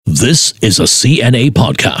This is a CNA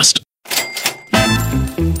podcast.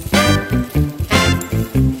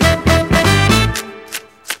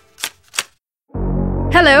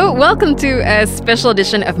 Hello, welcome to a special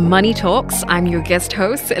edition of Money Talks. I'm your guest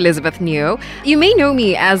host, Elizabeth Neo. You may know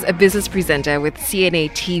me as a business presenter with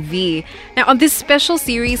CNA TV. Now, on this special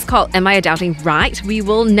series called Am I Adulting Right?, we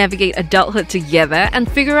will navigate adulthood together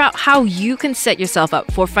and figure out how you can set yourself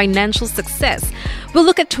up for financial success. We'll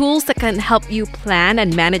look at tools that can help you plan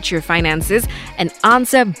and manage your finances and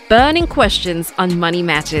answer burning questions on money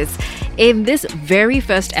matters. In this very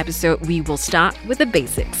first episode, we will start with the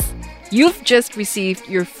basics. You've just received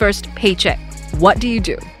your first paycheck. What do you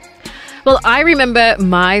do? Well, I remember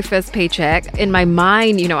my first paycheck. In my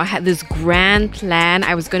mind, I had this grand plan.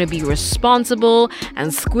 I was going to be responsible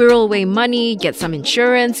and squirrel away money, get some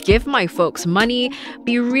insurance, give my folks money,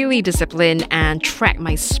 be really disciplined and track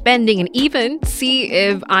my spending and even see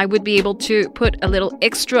if I would be able to put a little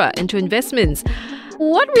extra into investments.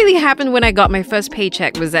 What really happened when I got my first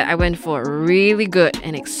paycheck was that I went for a really good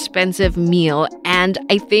and expensive meal, and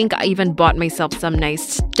I think I even bought myself some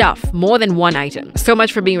nice stuff, more than one item. So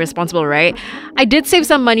much for being responsible, right? I did save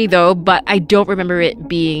some money though, but I don't remember it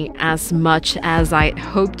being as much as I'd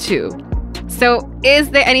hoped to. So, is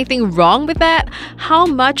there anything wrong with that? How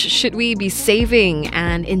much should we be saving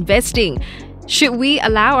and investing? Should we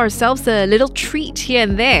allow ourselves a little treat here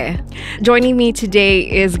and there? Joining me today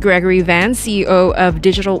is Gregory Van, CEO of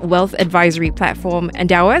digital wealth advisory platform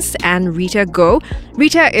Endowus, and Rita Go.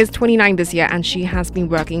 Rita is 29 this year and she has been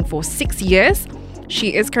working for 6 years.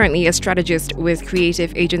 She is currently a strategist with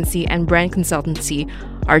creative agency and brand consultancy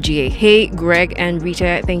RGA. Hey, Greg and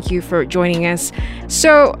Rita, thank you for joining us.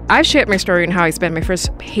 So I've shared my story on how I spent my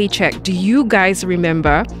first paycheck. Do you guys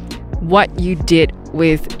remember what you did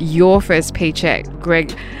with your first paycheck?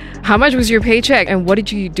 Greg, how much was your paycheck and what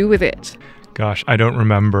did you do with it? Gosh, I don't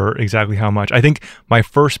remember exactly how much. I think my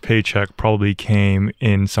first paycheck probably came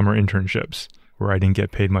in summer internships where I didn't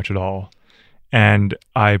get paid much at all. And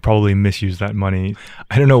I probably misused that money.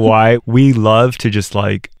 I don't know why. We love to just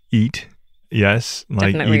eat. Yes,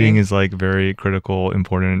 Definitely. Eating is very critical,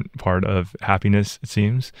 important part of happiness, it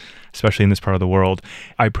seems, especially in this part of the world.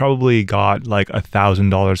 I probably got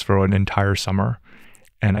 $1,000 for an entire summer.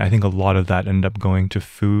 And I think a lot of that ended up going to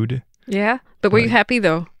food. Yeah, but were you happy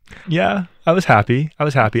though? Yeah, I was happy.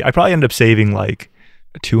 I probably ended up saving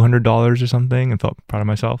 $200 or something and felt proud of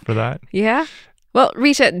myself for that. Yeah. Well,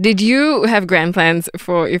 Rita, did you have grand plans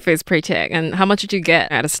for your first paycheck and how much did you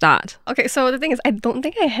get at the start? Okay, so the thing is, I don't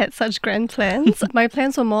think I had such grand plans. My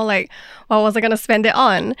plans were more what was I going to spend it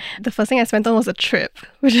on? The first thing I spent on was a trip,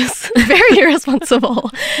 which is very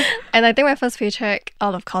irresponsible. And I think my first paycheck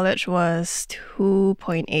out of college was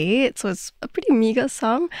 2.8, so it's a pretty meager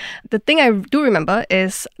sum. The thing I do remember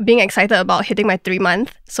is being excited about hitting my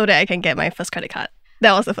 3-month so that I can get my first credit card.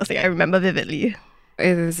 That was the first thing I remember vividly.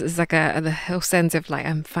 It's the whole sense of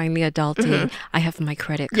I'm finally adulting. Mm-hmm. I have my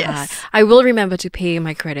credit card. Yes. I will remember to pay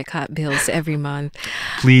my credit card bills every month.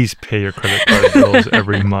 Please pay your credit card bills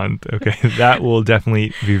every month. Okay, that will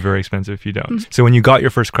definitely be very expensive if you don't. Mm-hmm. So when you got your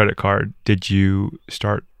first credit card, did you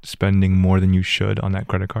start spending more than you should on that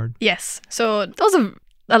credit card? Yes. So that was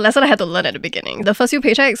a lesson I had to learn at the beginning. The first few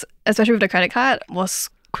paychecks, especially with the credit card, was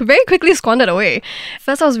very quickly squandered away.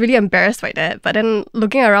 First, I was really embarrassed by that. But then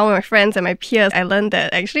looking around with my friends and my peers, I learned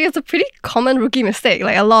that actually it's a pretty common rookie mistake.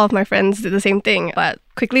 A lot of my friends did the same thing, but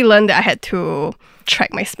quickly learned that I had to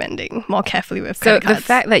track my spending more carefully with credit cards. So the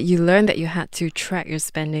fact that you learned that you had to track your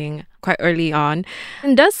spending quite early on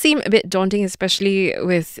does seem a bit daunting, especially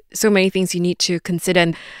with so many things you need to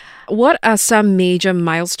consider. What are some major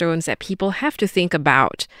milestones that people have to think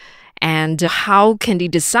about? And how can they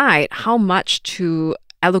decide how much to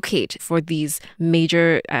allocate for these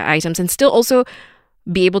major items and still also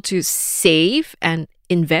be able to save and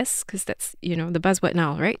invest? Because that's, the buzzword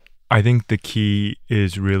now, right? I think the key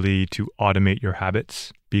is really to automate your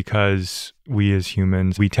habits because we as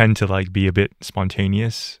humans, we tend to be a bit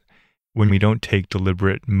spontaneous. When we don't take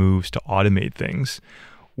deliberate moves to automate things,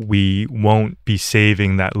 we won't be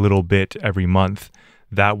saving that little bit every month.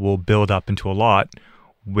 That will build up into a lot,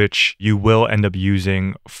 which you will end up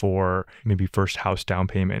using for maybe first house down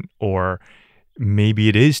payment, or maybe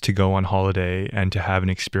it is to go on holiday and to have an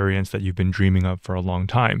experience that you've been dreaming of for a long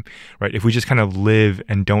time, right? If we just kind of live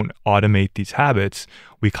and don't automate these habits,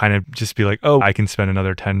 we kind of just be I can spend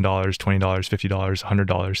another $10, $20, $50,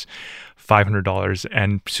 $100, $500.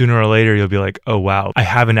 And sooner or later, you'll be oh, wow, I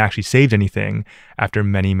haven't actually saved anything after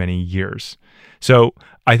many, many years. So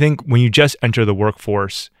I think when you just enter the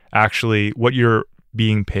workforce, actually what you're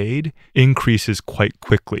being paid increases quite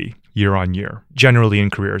quickly year on year, generally in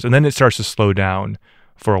careers. And then it starts to slow down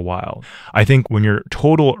for a while. I think when your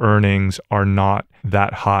total earnings are not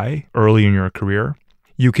that high early in your career,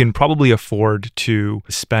 you can probably afford to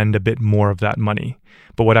spend a bit more of that money.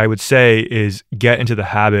 But what I would say is get into the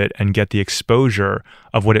habit and get the exposure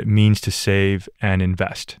of what it means to save and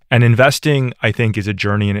invest. And investing, I think, is a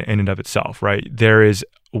journey in and of itself, right? There is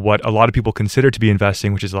what a lot of people consider to be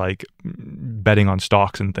investing, which is like betting on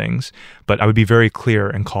stocks and things. But I would be very clear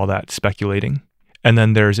and call that speculating. And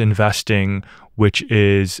then there's investing, which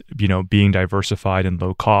is, being diversified and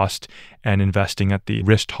low cost and investing at the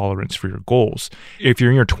risk tolerance for your goals. If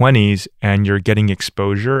you're in your 20s and you're getting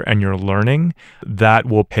exposure and you're learning, that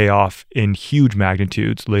will pay off in huge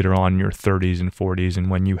magnitudes later on in your 30s and 40s,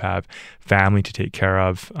 and when you have family to take care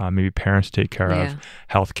of, maybe parents to take care of,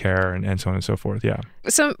 healthcare, and so on and so forth. Yeah.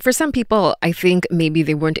 So for some people, I think maybe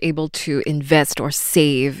they weren't able to invest or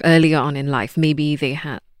save earlier on in life. Maybe they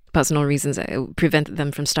had personal reasons that prevented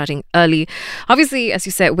them from starting early. Obviously, as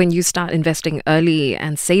you said, when you start investing early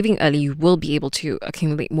and saving early, you will be able to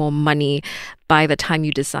accumulate more money by the time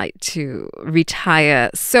you decide to retire.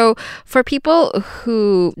 So for people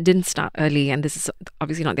who didn't start early, and this is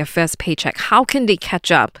obviously not their first paycheck, how can they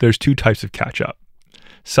catch up? There's two types of catch up.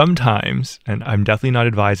 Sometimes, and I'm definitely not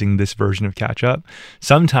advising this version of catch up,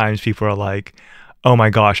 sometimes people are like, oh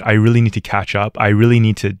my gosh, I really need to catch up. I really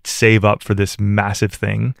need to save up for this massive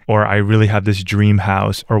thing, or I really have this dream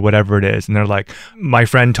house, or whatever it is. And they're like, my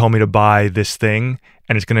friend told me to buy this thing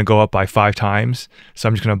and it's going to go up by 5 times. So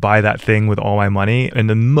I'm just going to buy that thing with all my money. And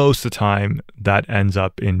then most of the time that ends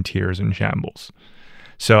up in tears and shambles.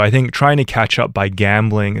 So I think trying to catch up by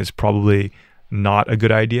gambling is probably not a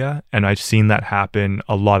good idea. And I've seen that happen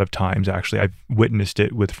a lot of times, actually. I've witnessed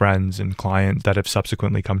it with friends and clients that have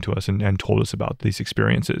subsequently come to us and told us about these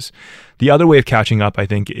experiences. The other way of catching up, I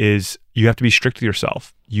think, is you have to be strict with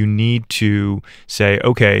yourself. You need to say,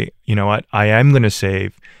 okay, you know what? I am going to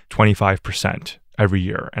save 25% every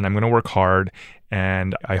year, and I'm going to work hard,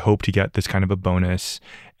 and I hope to get this kind of a bonus,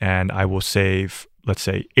 and I will save, let's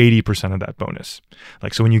say, 80% of that bonus.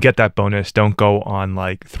 Like, so when you get that bonus, don't go on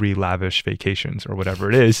like 3 lavish vacations or whatever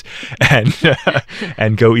it is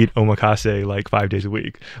and go eat omakase like 5 days a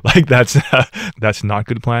week. Like that's not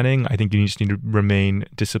good planning. I think you just need to remain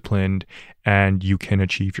disciplined and you can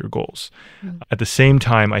achieve your goals. At the same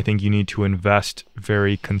time, I think you need to invest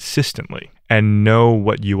very consistently and know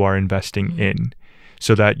what you are investing in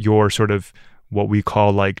so that your sort of what we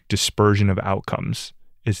call like dispersion of outcomes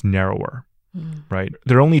is narrower. Right?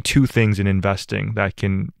 There are only 2 things in investing that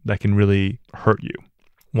can really hurt you.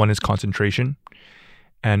 One is concentration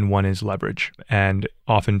and one is leverage. And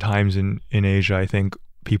oftentimes in Asia, I think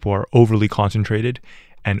people are overly concentrated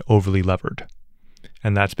and overly levered.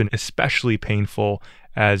 And that's been especially painful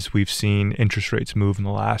as we've seen interest rates move in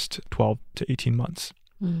the last 12 to 18 months.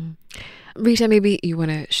 Rita, maybe you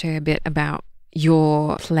want to share a bit about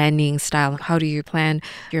your planning style. How do you plan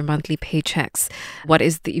your monthly paychecks? What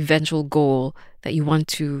is the eventual goal that you want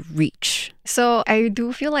to reach? So I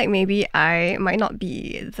do feel like maybe I might not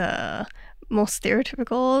be the most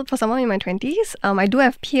stereotypical for someone in my 20s. I do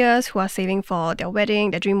have peers who are saving for their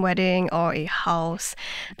wedding, their dream wedding, or a house.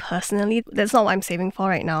 Personally, that's not what I'm saving for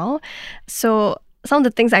right now. So some of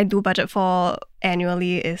the things I do budget for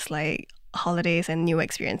annually is like holidays and new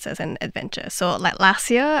experiences and adventures. So like last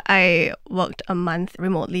year, I worked a month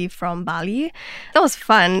remotely from Bali. That was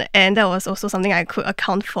fun, and that was also something I could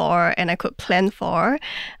account for and I could plan for,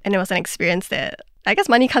 and it was an experience that I guess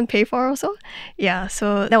money can't pay for also. Yeah,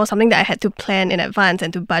 so that was something that I had to plan in advance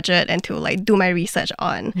and to budget and to like do my research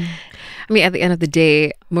on. I mean, at the end of the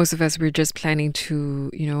day, most of us were just planning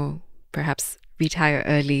to, perhaps retire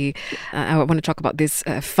early. I want to talk about this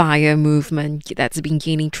FIRE movement that's been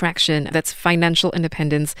gaining traction. That's financial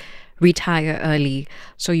independence, retire early.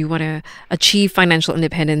 So you want to achieve financial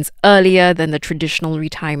independence earlier than the traditional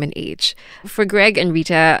retirement age. For Greg and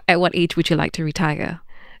Rita, at what age would you like to retire?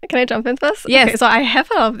 Can I jump in first? Yes. Okay, so I have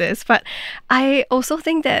heard of this, but I also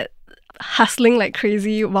think that hustling like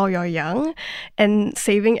crazy while you're young and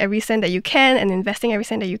saving every cent that you can and investing every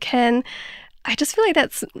cent that you can, I just feel like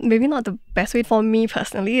that's maybe not the best way for me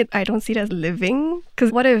personally. I don't see it as living.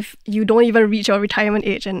 Because what if you don't even reach your retirement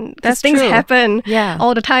age and things true. happen Yeah.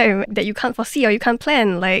 all the time that you can't foresee or you can't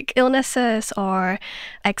plan, like illnesses or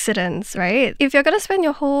accidents, right? If you're going to spend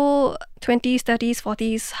your whole 20s, 30s,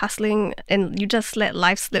 40s hustling and you just let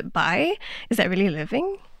life slip by, is that really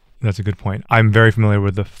living? That's a good point. I'm very familiar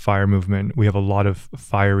with the FIRE movement. We have a lot of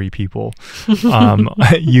fiery people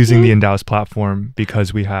using the Endows platform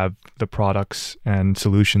because we have the products and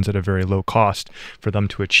solutions at a very low cost for them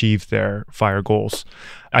to achieve their FIRE goals.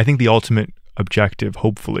 I think the ultimate objective,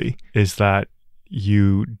 hopefully, is that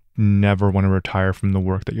you never want to retire from the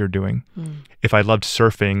work that you're doing. If I loved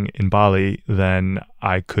surfing in Bali, then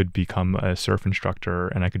I could become a surf instructor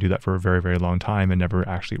and I could do that for a very, very long time and never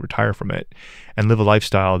actually retire from it and live a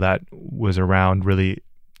lifestyle that was around really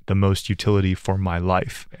the most utility for my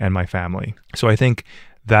life and my family. So I think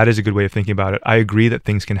that is a good way of thinking about it. I agree that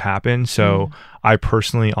things can happen. So I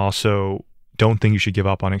personally also don't think you should give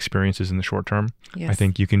up on experiences in the short term. Yes. I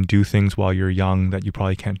think you can do things while you're young that you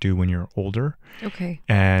probably can't do when you're older. Okay.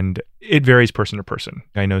 And it varies person to person.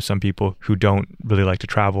 I know some people who don't really like to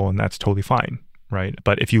travel, and that's totally fine, right?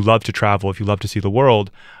 But if you love to travel, if you love to see the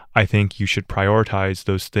world, I think you should prioritize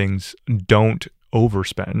those things. Don't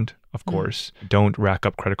overspend, of course. Don't rack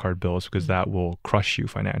up credit card bills because that will crush you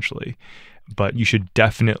financially. But you should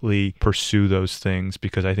definitely pursue those things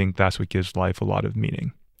because I think that's what gives life a lot of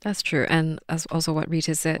meaning. That's true. And as also what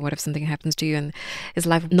Rita said, what if something happens to you and is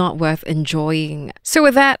life not worth enjoying? So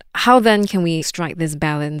with that, how then can we strike this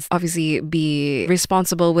balance? Obviously, be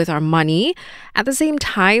responsible with our money. At the same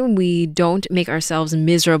time, we don't make ourselves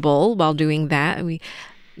miserable while doing that. We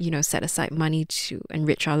set aside money to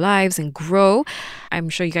enrich our lives and grow. I'm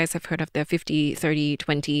sure you guys have heard of the 50, 30,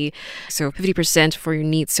 20. So 50% for your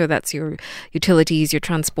needs. So that's your utilities, your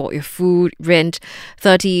transport, your food, rent.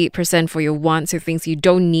 30% for your wants, so things you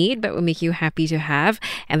don't need but will make you happy to have.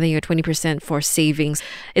 And then your 20% for savings.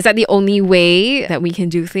 Is that the only way that we can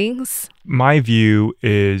do things? My view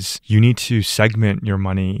is you need to segment your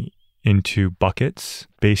money into buckets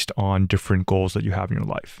based on different goals that you have in your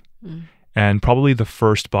life. And probably the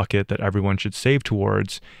first bucket that everyone should save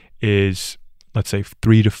towards is, let's say,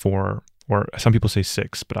 3 to 4, or some people say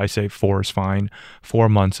 6, but I say 4 is fine, 4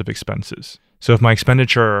 months of expenses. So if my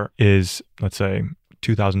expenditure is, let's say,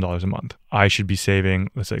 $2,000 a month, I should be saving,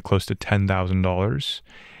 let's say, close to $10,000.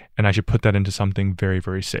 And I should put that into something very,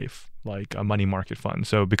 very safe, like a money market fund.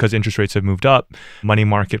 So because interest rates have moved up, money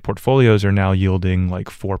market portfolios are now yielding like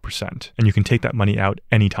 4%. And you can take that money out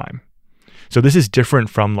anytime. So this is different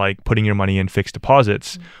from like putting your money in fixed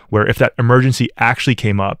deposits, where if that emergency actually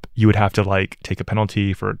came up, you would have to like take a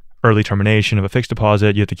penalty for early termination of a fixed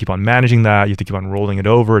deposit. You have to keep on managing that. You have to keep on rolling it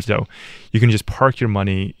over. So you can just park your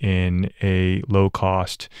money in a low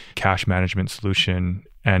cost cash management solution,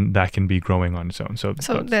 and that can be growing on its own. So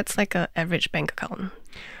that's like an average bank account.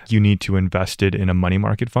 You need to invest it in a money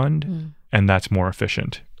market fund, and that's more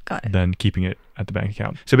efficient than keeping it at the bank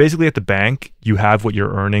account. So basically at the bank, you have what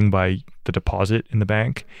you're earning by the deposit in the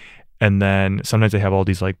bank. And then sometimes they have all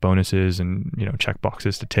these like bonuses and, check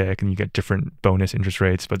boxes to tick, and you get different bonus interest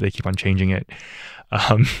rates, but they keep on changing it.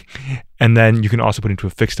 And then you can also put into a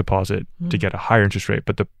fixed deposit to get a higher interest rate.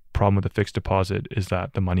 But the problem with the fixed deposit is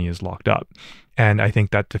that the money is locked up. And I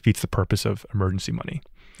think that defeats the purpose of emergency money,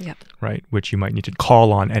 right? Which you might need to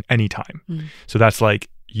call on at any time. So that's like,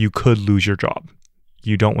 you could lose your job.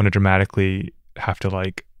 You don't want to dramatically have to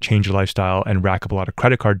like change your lifestyle and rack up a lot of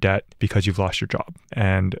credit card debt because you've lost your job.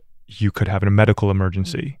 And you could have a medical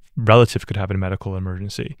emergency. Relative could have a medical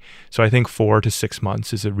emergency. So I think 4 to 6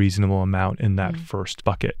 months is a reasonable amount in that first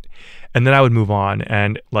bucket. And then I would move on.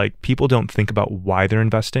 And like, people don't think about why they're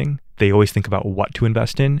investing. They always think about what to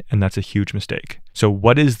invest in. And that's a huge mistake. So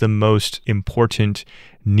what is the most important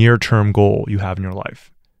near-term goal you have in your life?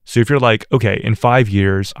 So if you're like, okay, in 5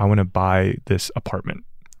 years, I want to buy this apartment,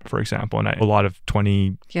 for example, and a lot of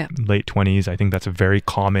late 20s, I think that's a very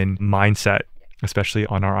common mindset, especially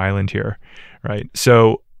on our island here, right?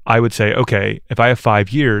 So I would say, okay, if I have 5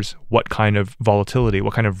 years, what kind of volatility,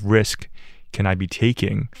 what kind of risk can I be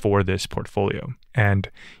taking for this portfolio? And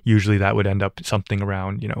usually that would end up something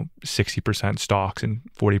around, 60% stocks and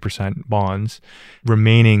 40% bonds,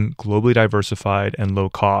 remaining globally diversified and low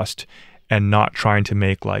cost, and not trying to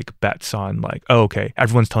make like bets on like, oh, okay,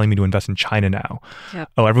 everyone's telling me to invest in China now.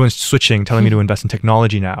 Oh, everyone's telling me to invest in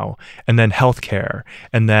technology now, and then healthcare,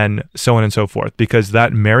 and then so on and so forth. Because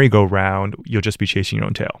that merry-go-round, you'll just be chasing your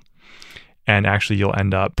own tail. And actually you'll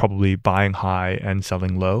end up probably buying high and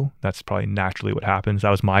selling low. That's probably naturally what happens.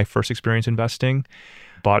 That was my first experience investing.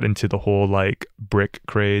 Bought into the whole like brick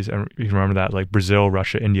craze. And you remember that, like Brazil,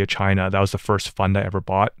 Russia, India, China. That was the first fund I ever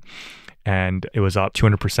bought. And it was up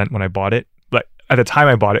 200% when I bought it. But at the time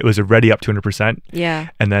I bought it, it was already up 200%. Yeah.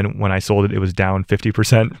 And then when I sold it, it was down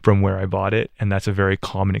 50% from where I bought it. And that's a very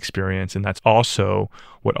common experience. And that's also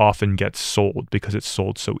what often gets sold because it's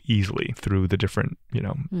sold so easily through the different,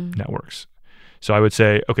 networks. So I would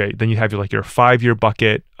say, okay, then you have your 5-year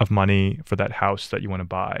bucket of money for that house that you want to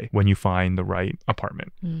buy when you find the right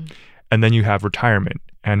apartment. And then you have retirement.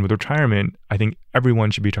 And with retirement, I think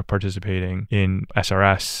everyone should be participating in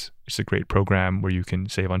SRS. It's a great program where you can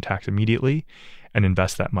save on tax immediately. and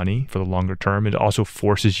invest that money for the longer term. It also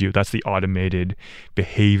forces you, that's the automated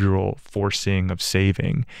behavioral forcing of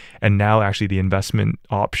saving. And now actually the investment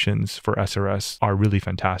options for SRS are really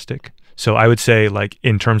fantastic. So I would say, like,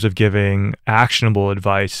 in terms of giving actionable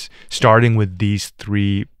advice, starting with these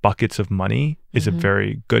 3 buckets of money is a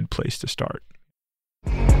very good place to start.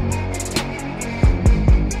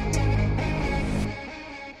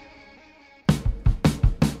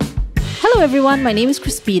 Hello everyone, my name is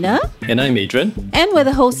Crispina, And I'm Adrian. and we're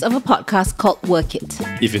the hosts of a podcast called Work It.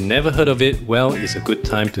 If you've never heard of it, well, it's a good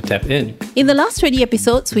time to tap in. In the last 20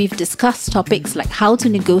 episodes, we've discussed topics like how to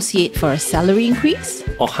negotiate for a salary increase,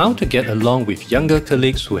 Or how to get along with younger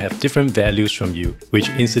colleagues who have different values from you, which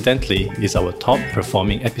incidentally is our top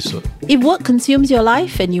performing episode. if work consumes your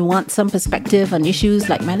life and you want some perspective on issues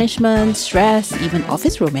like management, stress, even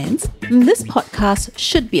office romance, then this podcast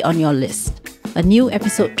should be on your list. A new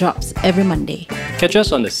episode drops every Monday. Catch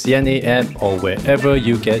us on the CNA app or wherever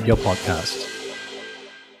you get your podcasts.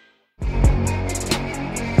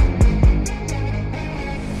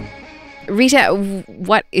 Rita,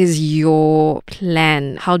 what is your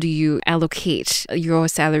plan? How do you allocate your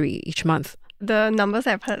salary each month? The numbers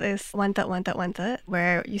I've heard is 1/3, 1/3, 1/3,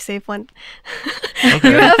 where you save one.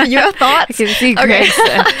 Okay. you have I thoughts? can see Okay. Greg's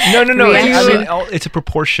No. I reaction. mean, it's a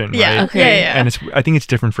proportion, Yeah. right? Okay. Yeah. And I think it's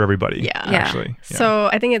different for everybody. Yeah. Yeah. Actually. Yeah. So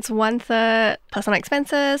I think it's 1/3 personal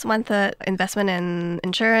expenses, 1/3 investment in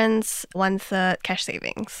insurance, 1/3 cash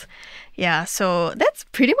savings. Yeah, so that's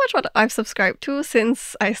pretty much what I've subscribed to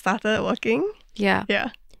since I started working. Yeah. Yeah.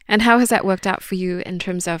 And how has that worked out for you in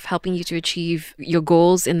terms of helping you to achieve your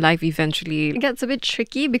goals in life eventually? It gets a bit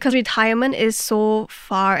tricky because retirement is so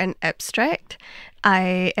far and abstract.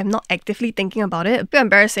 I am not actively thinking about it. A bit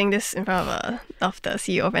embarrassing this in front of the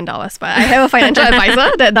CEO of Endowas, but I have a financial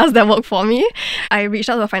advisor that does that work for me. I reached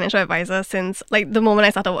out to a financial advisor since like the moment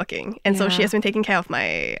I started working, and so she Yeah. has been taking care of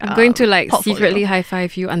my. I'm going to like portfolio. secretly high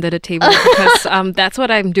five you under the table because that's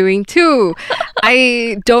what I'm doing too.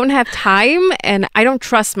 I don't have time and I don't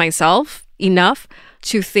trust myself enough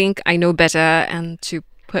to think I know better and to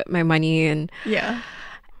put my money in. Yeah,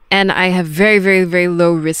 And I have very, very, very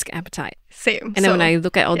low risk appetite. same. And then when I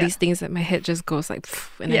look at all yeah. these things, my head just goes like, pff,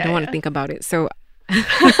 and I Yeah, don't want to yeah. think about it. So,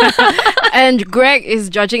 and Greg is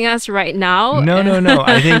judging us right now. No.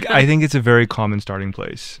 I think it's a very common starting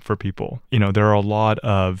place for people. You know, there are a lot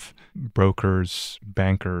of brokers,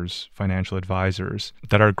 bankers, financial advisors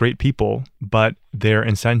that are great people, but their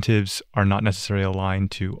incentives are not necessarily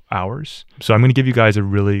aligned to ours. So I'm going to give you guys a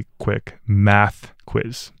really quick math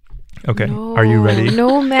quiz. Okay, are you ready?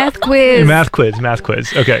 No math quiz. Math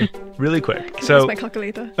quiz. Okay, really quick. Where's So my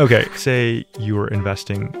calculator? okay, say you were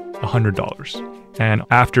investing $100 and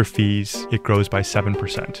after fees, it grows by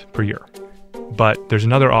 7% per year. But there's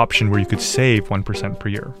another option where you could save 1% per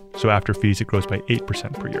year. So after fees, it grows by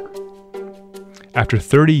 8% per year. After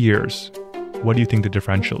 30 years, what do you think the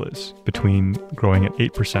differential is between growing at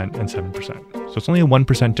 8% and 7%? So it's only a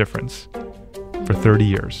 1% difference for 30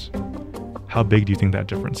 years. How big do you think that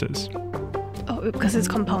difference is? Oh, because it's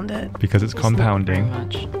compounded. Because it's compounding.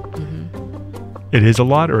 Much. It is a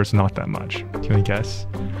lot or it's not that much? Do you want to guess?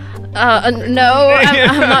 No,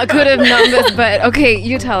 I'm not good at numbers, but okay,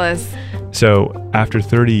 you tell us. So after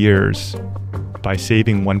 30 years, by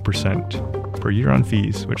saving 1% per year on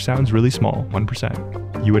fees, which sounds really small,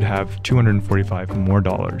 1%, you would have $245 more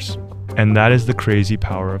dollars. And that is the crazy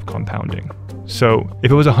power of compounding. So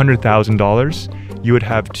if it was $100,000, you would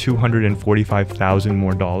have $245,000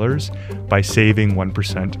 more dollars by saving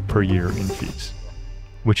 1% per year in fees,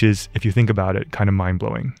 which is, if you think about it, kind of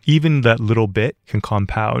mind-blowing. Even that little bit can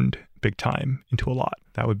compound big time into a lot.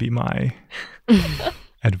 That would be my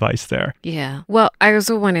advice there. Yeah. Well, I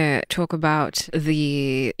also want to talk about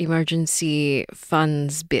the emergency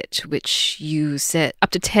funds bit, which you said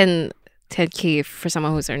up to 10K for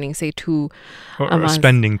someone who's earning, say, two a Or month.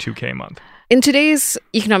 spending $2K a month. In today's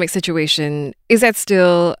economic situation, is that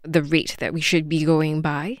still the rate that we should be going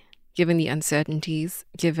by, given the uncertainties,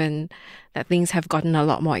 given that things have gotten a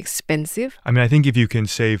lot more expensive? I mean, I think if you can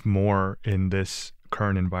save more in this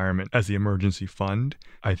current environment as the emergency fund,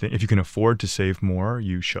 I think if you can afford to save more,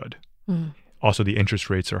 you should. Also, the interest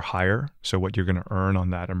rates are higher. So what you're going to earn on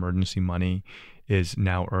that emergency money is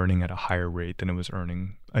now earning at a higher rate than it was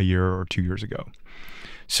earning a year or 2 years ago.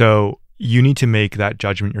 So you need to make that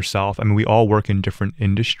judgment yourself. I mean, we all work in different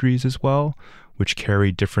industries as well, which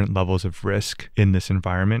carry different levels of risk in this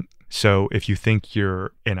environment. So if you think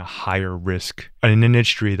you're in a higher risk, in an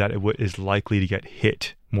industry that is likely to get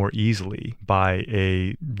hit more easily by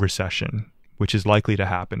a recession, which is likely to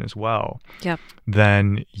happen as well, Yep.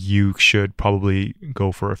 then you should probably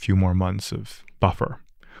go for a few more months of buffer.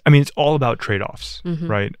 I mean, it's all about trade-offs,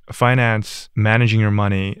 right? Finance, managing your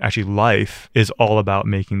money, actually life is all about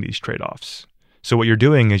making these trade-offs. So what you're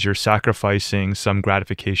doing is you're sacrificing some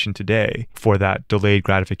gratification today for that delayed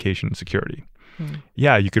gratification and security.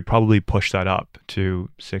 Yeah, you could probably push that up to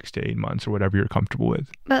 6 to 8 months or whatever you're comfortable with.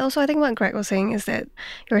 But also, I think what Greg was saying is that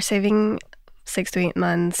you're saving 6 to 8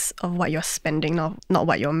 months of what you're spending, not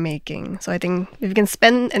what you're making. So I think if you can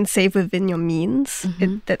spend and save within your means,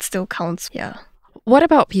 that still counts. Yeah. What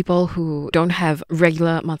about people who don't have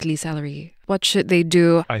regular monthly salary? What should they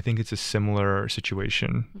do? I think it's a similar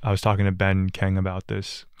situation. I was talking to Ben Keng about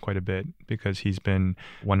this quite a bit because he's been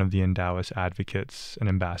one of the Endowus advocates and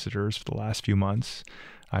ambassadors for the last few months.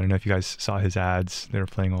 I don't know if you guys saw his ads. They were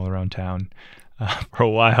playing all around town for a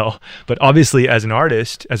while. But obviously, as an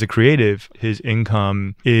artist, as a creative, his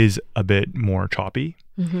income is a bit more choppy.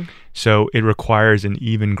 So it requires an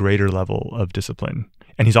even greater level of discipline.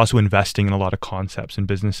 And he's also investing in a lot of concepts and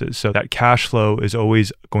businesses. So that cash flow is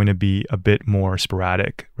always going to be a bit more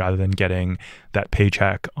sporadic rather than getting that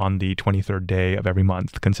paycheck on the 23rd day of every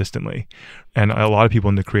month consistently. And a lot of people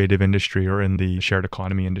in the creative industry or in the shared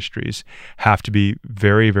economy industries have to be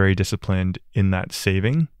very, very disciplined in that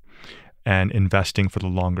saving and investing for the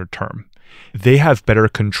longer term. They have better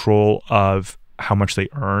control of how much they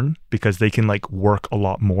earn because they can like work a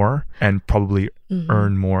lot more and probably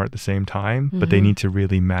earn more at the same time, but they need to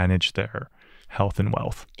really manage their health and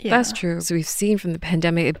wealth. Yeah. That's true. So we've seen from the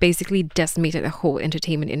pandemic, it basically decimated the whole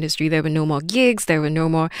entertainment industry. There were no more gigs, there were no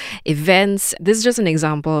more events. This is just an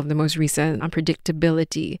example of the most recent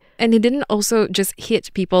unpredictability. And it didn't also just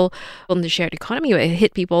hit people on the shared economy, but it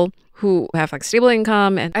hit people who have like stable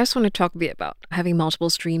income. And I just want to talk a bit about having multiple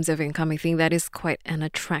streams of income. I think that is quite an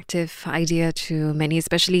attractive idea to many,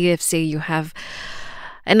 especially if, say, you have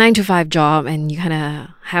a 9-to-5 job and you kind of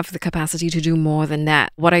have the capacity to do more than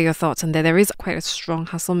that. What are your thoughts on that? There is quite a strong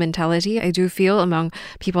hustle mentality, I do feel, among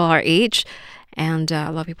people our age. And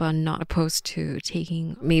a lot of people are not opposed to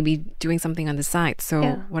maybe doing something on the side.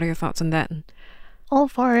 So what are your thoughts on that? All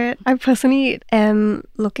for it. I personally am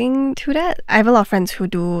looking to that. I have a lot of friends who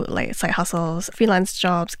do like side hustles, freelance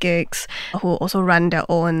jobs, gigs, who also run their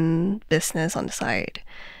own business on the side.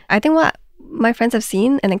 I think what my friends have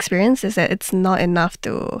seen and experienced is that it's not enough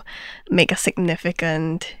to make a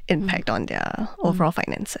significant impact on their overall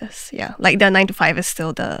finances. Yeah, like their 9 to 5 is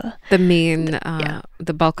still the main,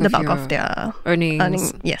 the bulk of their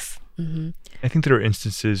earnings. Yes. I think there are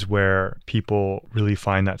instances where people really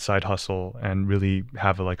find that side hustle and really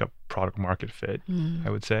have a product market fit, I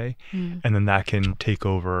would say. And then that can take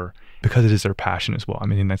over because it is their passion as well. I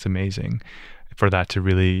mean, that's amazing for that to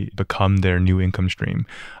really become their new income stream.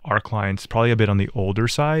 Our clients, probably a bit on the older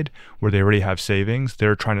side, where they already have savings,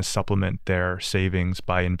 they're trying to supplement their savings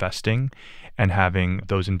by investing and having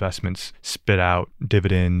those investments spit out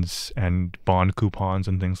dividends and bond coupons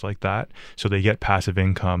and things like that. So they get passive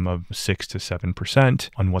income of 6 to 7%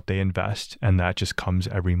 on what they invest, and that just comes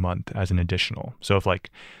every month as an additional. So if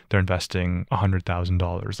they're investing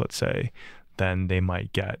 $100,000, let's say, then they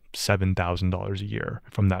might get $7,000 a year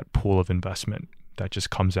from that pool of investment that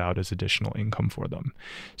just comes out as additional income for them.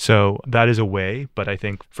 So that is a way, but I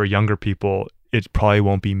think for younger people, it probably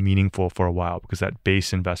won't be meaningful for a while because that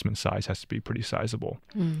base investment size has to be pretty sizable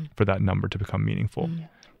for that number to become meaningful.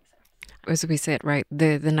 As we said, right,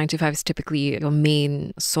 the 9 to 5 is typically your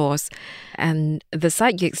main source, and the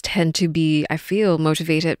side gigs tend to be, I feel,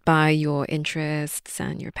 motivated by your interests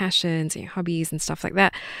and your passions and your hobbies and stuff like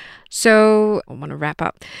that. So I want to wrap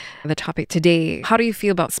up the topic today. How do you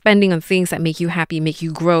feel about spending on things that make you happy, make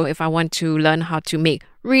you grow? If I want to learn how to make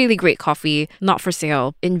really great coffee, not for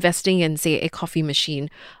sale, investing in, say, a coffee machine,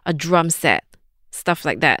 a drum set, stuff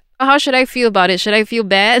like that. How should I feel about it? Should I feel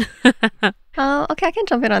bad? Okay, I can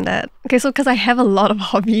jump in on that. Okay, so because I have a lot of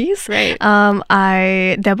hobbies, right?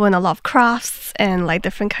 I dabble in a lot of crafts and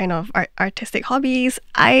different kind of artistic hobbies.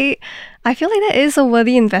 I feel like that is a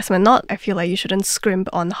worthy investment. I feel like you shouldn't scrimp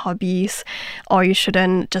on hobbies, or you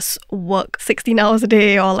shouldn't just work 16 hours a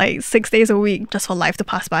day or 6 days a week just for life to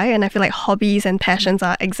pass by. And I feel like hobbies and passions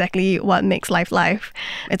are exactly what makes life life.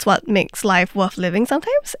 It's what makes life worth living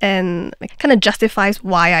sometimes, and it kind of justifies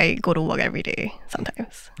why I go to work every day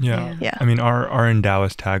sometimes. Yeah. I mean, our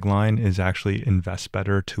Endowus tagline is actually invest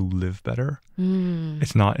better to live better.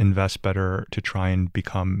 It's not invest better to try and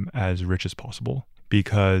become as rich as possible,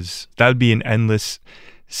 because that would be an endless,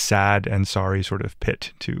 sad and sorry sort of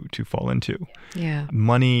pit to fall into. Yeah.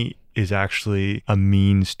 Money is actually a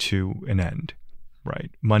means to an end,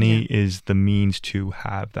 right? Money is the means to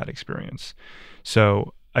have that experience.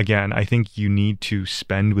 So again, I think you need to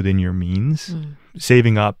spend within your means.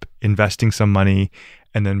 Saving up, investing some money,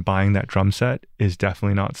 and then buying that drum set is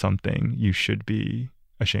definitely not something you should be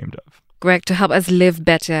ashamed of. Greg, to help us live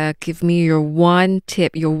better, give me your one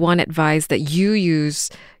tip, your one advice that you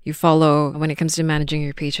use, you follow when it comes to managing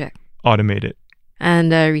your paycheck. Automate it.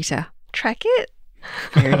 And Rita? Track it.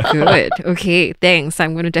 Very good. Okay, thanks.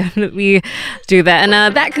 I'm going to definitely do that.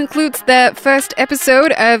 And that concludes the first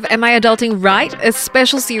episode of Am I Adulting Right? A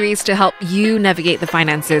special series to help you navigate the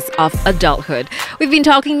finances of adulthood. We've been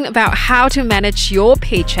talking about how to manage your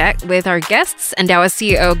paycheck with our guests, Endower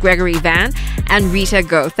CEO Gregory Van and Rita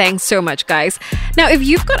Go. Thanks so much, guys. Now, if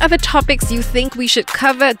you've got other topics you think we should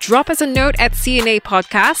cover, drop us a note at CNA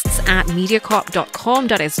Podcasts at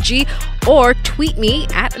mediacorp.com.sg or tweet me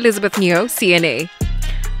at Elizabeth Neo, CNA.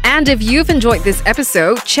 And if you've enjoyed this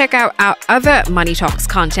episode, check out our other Money Talks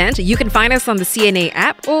content. You can find us on the CNA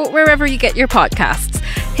app or wherever you get your podcasts.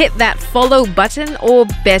 Hit that follow button or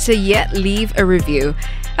better yet, leave a review.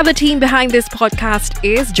 And the team behind this podcast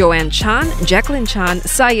is Joanne Chan, Jacqueline Chan,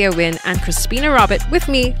 Saya Win, and Crispina Robert with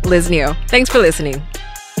me, Liz Neo. Thanks for listening.